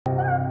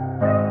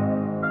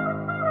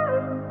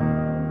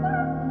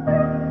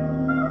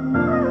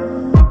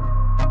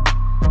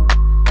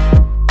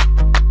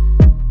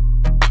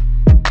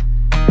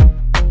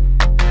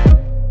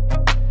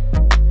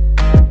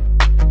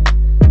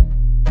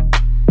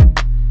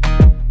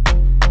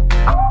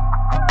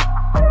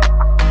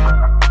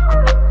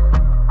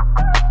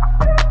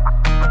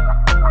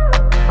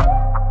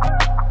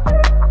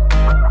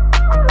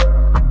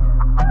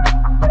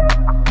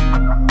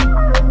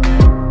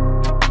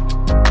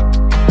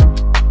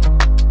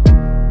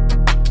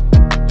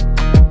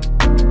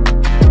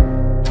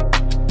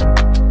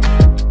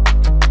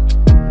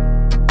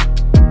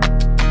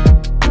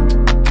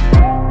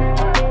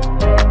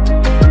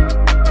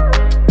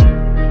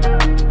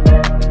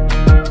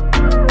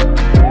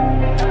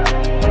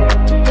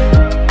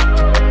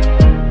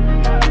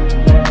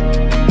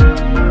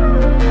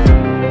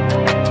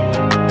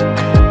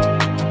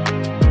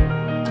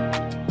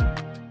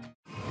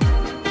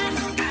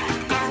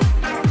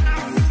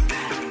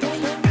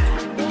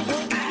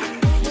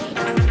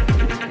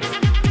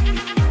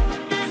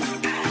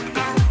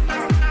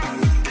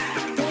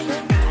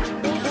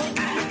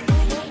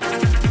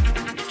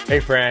Hey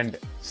friend,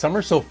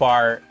 summer so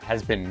far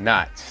has been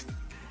nuts.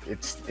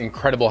 It's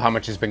incredible how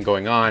much has been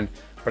going on,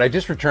 but I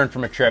just returned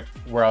from a trip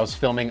where I was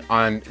filming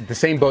on the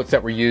same boats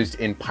that were used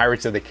in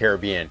Pirates of the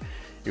Caribbean.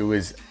 It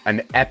was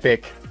an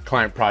epic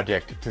client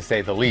project, to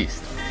say the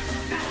least.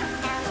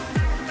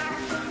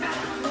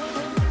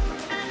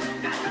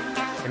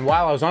 And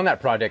while I was on that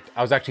project,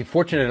 I was actually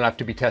fortunate enough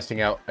to be testing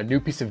out a new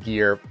piece of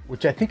gear,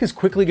 which I think is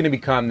quickly going to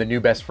become the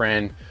new best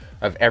friend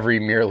of every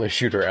mirrorless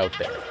shooter out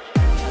there.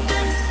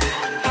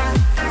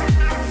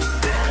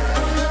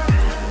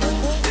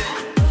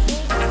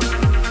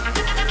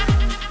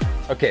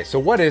 Okay, so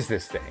what is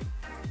this thing?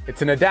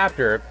 It's an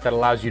adapter that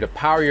allows you to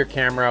power your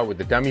camera with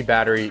the dummy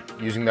battery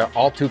using the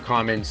all too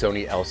common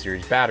Sony L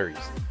series batteries.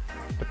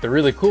 But the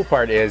really cool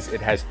part is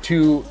it has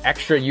two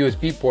extra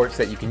USB ports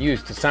that you can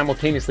use to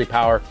simultaneously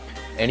power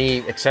any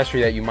accessory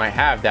that you might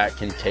have that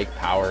can take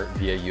power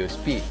via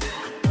USB.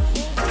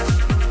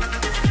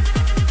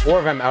 Or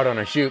if I'm out on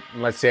a shoot,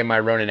 and let's say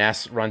my Ronin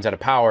S runs out of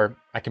power,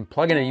 I can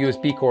plug in a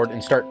USB cord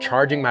and start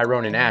charging my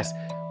Ronin S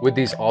with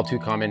these all too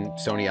common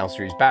Sony L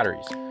series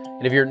batteries.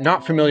 And if you're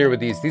not familiar with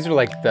these are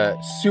like the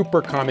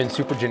super common,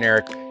 super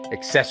generic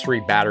accessory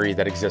battery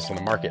that exists on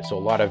the market. So a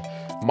lot of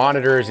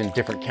monitors and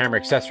different camera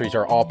accessories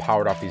are all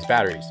powered off these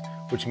batteries,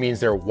 which means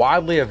they're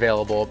widely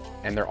available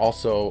and they're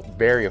also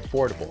very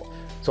affordable.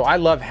 So I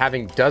love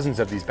having dozens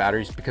of these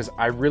batteries because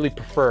I really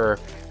prefer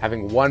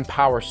having one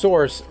power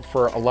source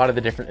for a lot of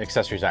the different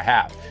accessories I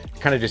have.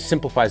 It kind of just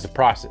simplifies the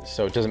process.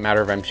 So it doesn't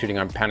matter if I'm shooting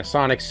on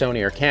Panasonic,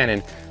 Sony, or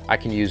Canon, I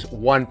can use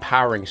one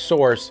powering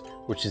source,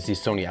 which is these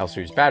Sony L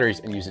series batteries,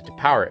 and use it to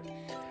power it.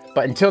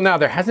 But until now,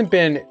 there hasn't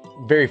been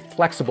very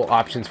flexible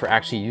options for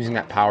actually using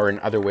that power in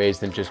other ways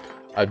than just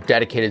a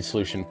dedicated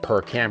solution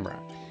per camera.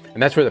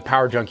 And that's where the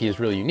Power Junkie is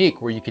really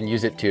unique, where you can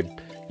use it to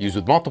use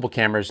with multiple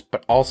cameras,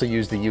 but also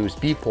use the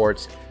USB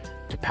ports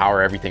to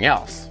power everything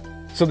else.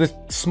 So this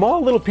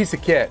small little piece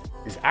of kit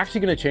is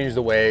actually going to change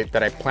the way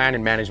that I plan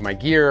and manage my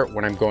gear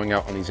when I'm going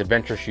out on these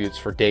adventure shoots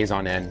for days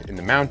on end in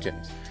the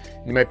mountains.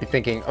 You might be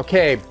thinking,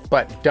 okay,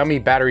 but dummy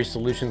battery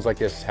solutions like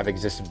this have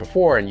existed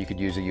before and you could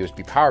use a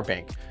USB power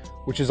bank,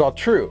 which is all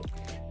true.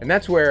 And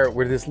that's where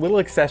this little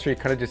accessory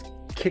kind of just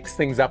kicks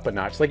things up a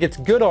notch. Like, it's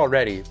good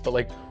already, but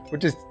like what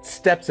just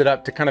steps it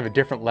up to kind of a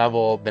different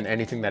level than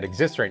anything that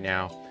exists right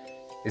now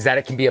is that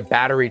it can be a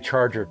battery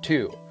charger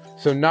too.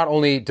 So not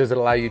only does it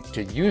allow you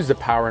to use the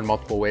power in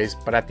multiple ways,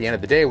 but at the end of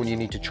the day, when you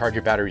need to charge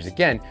your batteries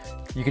again,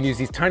 you can use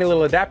these tiny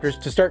little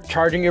adapters to start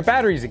charging your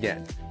batteries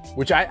again,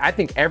 which I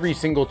think every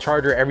single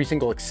charger, every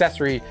single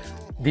accessory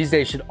these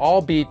days should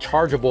all be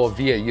chargeable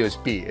via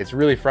USB. It's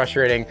really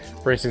frustrating.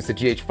 For instance, the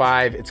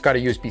GH5, it's got a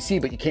USB-C,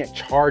 but you can't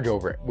charge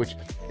over it, which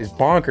is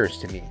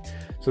bonkers to me.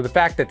 So the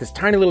fact that this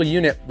tiny little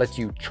unit lets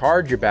you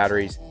charge your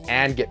batteries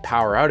and get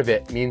power out of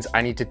it means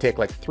I need to take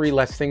like 3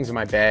 less things in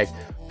my bag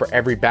for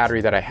every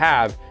battery that I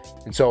have.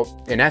 And so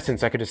in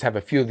essence, I could just have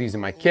a few of these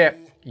in my kit,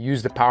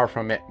 use the power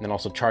from it, and then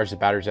also charge the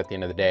batteries at the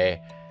end of the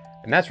day.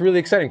 And that's really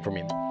exciting for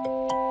me.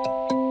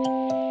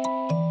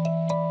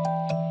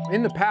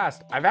 In the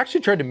past, I've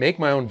actually tried to make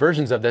my own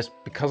versions of this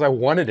because I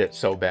wanted it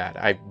so bad.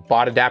 I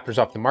bought adapters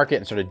off the market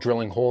and started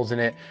drilling holes in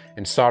it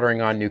and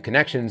soldering on new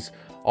connections.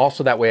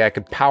 Also, that way I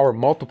could power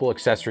multiple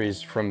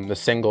accessories from the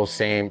single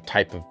same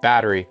type of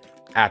battery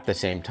at the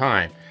same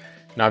time.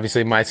 And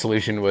obviously my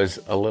solution was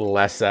a little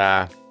less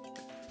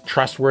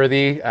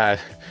trustworthy.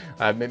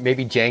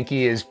 Maybe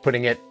janky is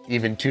putting it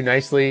even too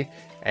nicely,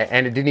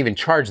 and it didn't even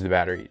charge the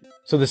battery.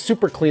 So the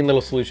super clean little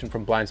solution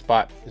from Blind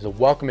Spot is a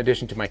welcome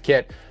addition to my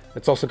kit.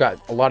 It's also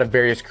got a lot of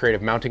various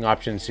creative mounting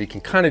options, so you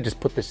can kind of just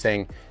put this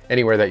thing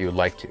anywhere that you would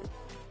like to.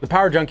 The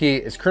Power Junkie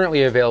is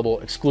currently available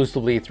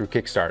exclusively through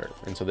Kickstarter,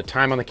 and so the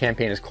time on the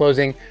campaign is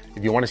closing.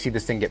 If you want to see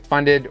this thing get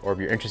funded, or if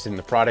you're interested in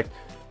the product,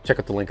 check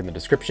out the link in the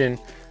description.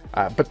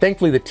 But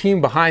thankfully, the team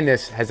behind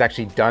this has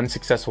actually done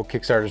successful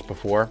Kickstarters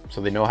before,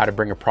 so they know how to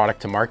bring a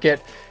product to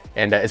market.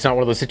 And it's not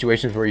one of those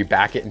situations where you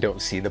back it and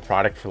don't see the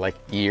product for like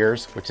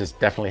years, which has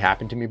definitely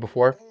happened to me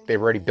before.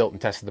 They've already built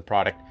and tested the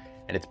product,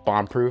 and it's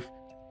bomb-proof.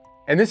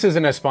 And this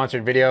isn't a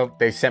sponsored video.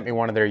 They sent me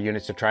one of their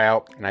units to try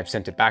out, and I've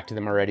sent it back to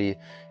them already.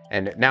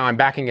 And now I'm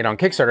backing it on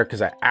Kickstarter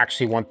because I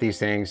actually want these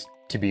things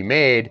to be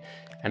made,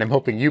 and I'm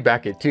hoping you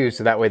back it too,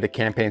 so that way the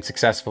campaign's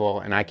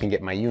successful and I can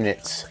get my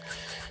units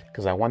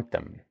because I want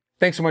them.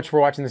 Thanks so much for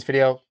watching this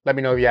video. Let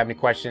me know if you have any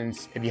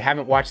questions. If you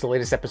haven't watched the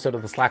latest episode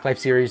of the Slack Life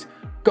series,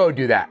 go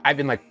do that. I've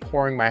been like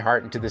pouring my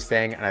heart into this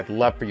thing, and I'd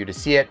love for you to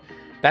see it.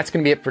 That's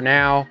gonna be it for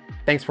now.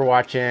 Thanks for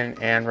watching,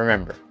 and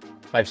remember,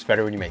 life's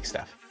better when you make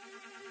stuff.